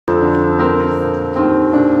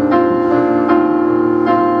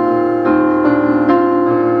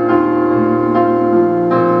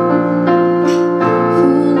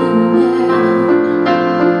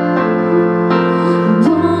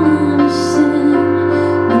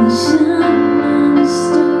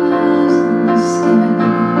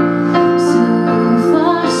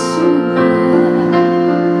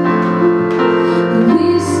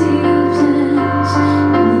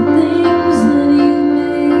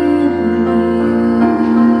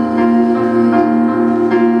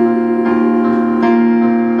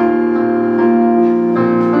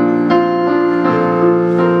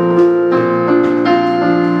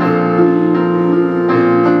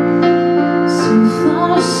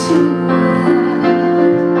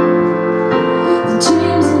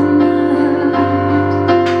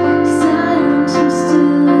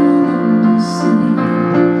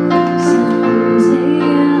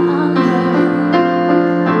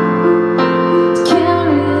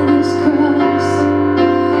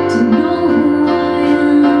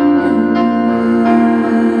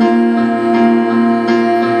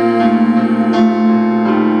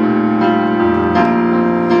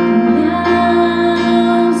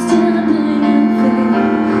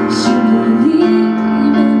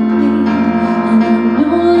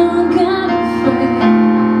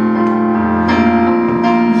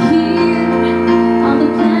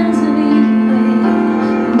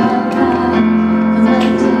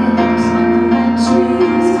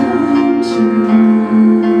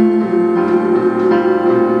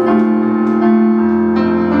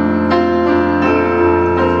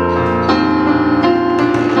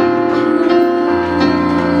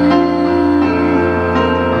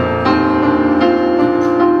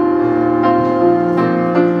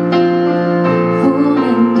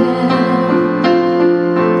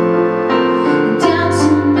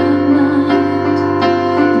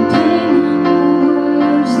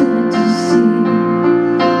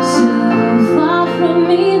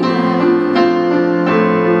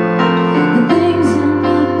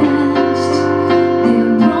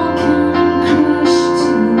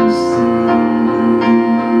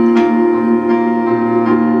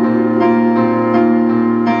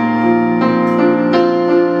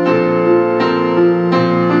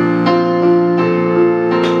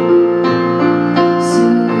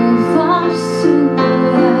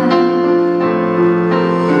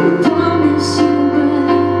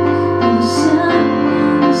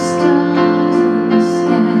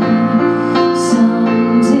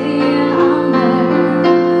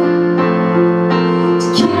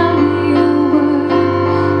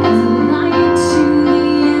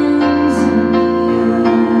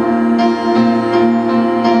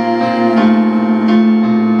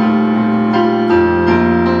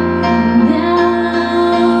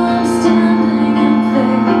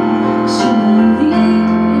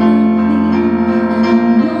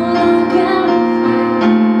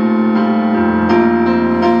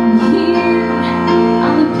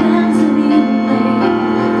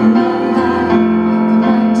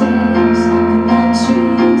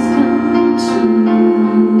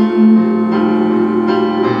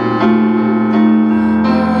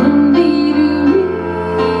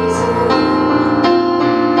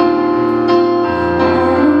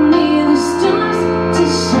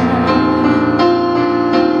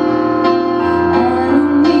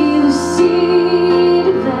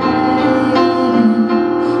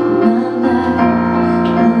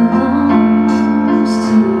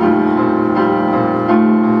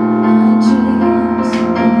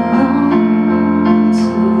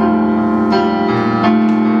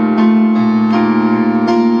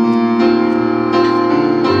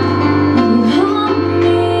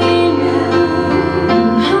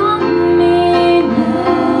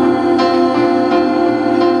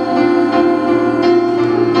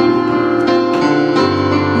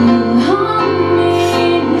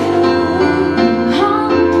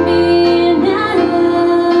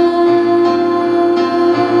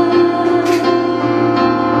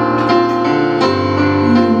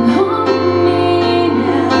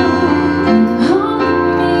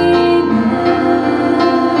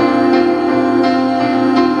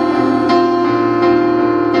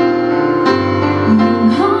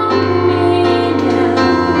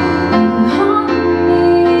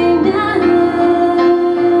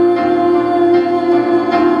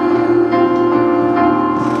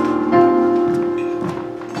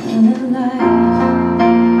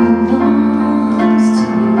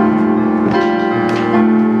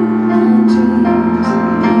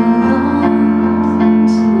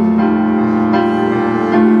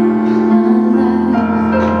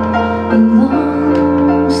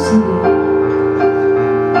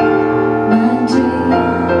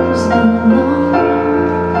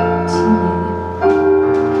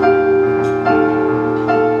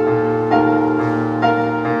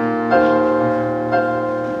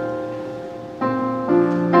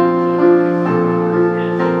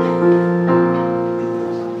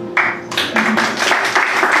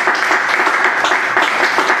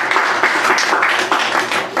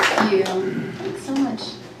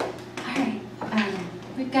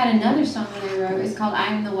called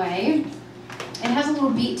I Am the Way. It has a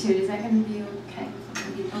little beat to it. Is that going to be okay?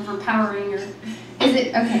 Maybe overpowering or is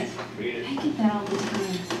it? Okay. I get that all the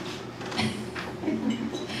time.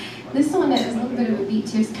 This one has a little bit of a beat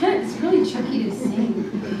to it. It's really tricky to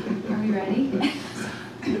sing. Are we ready?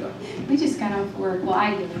 We just got off work. Well,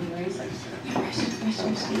 I did anyways. Rush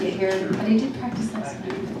to get here. But I did practice last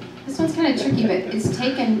night. This one's kind of tricky, but it's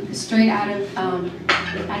taken straight out of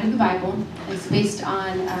the Bible. It's based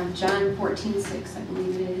on John 14:6, I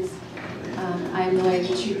believe it is. I am the way, the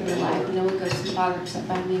truth, and the life. No one goes to the Father except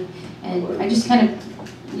by me. And I just kind of,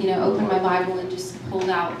 opened my Bible and just pulled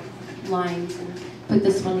out lines and put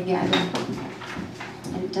this one together.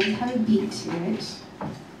 And it does have a beat to it.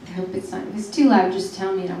 I hope it's not. If it's too loud, just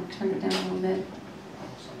tell me and I'll turn it down a little bit.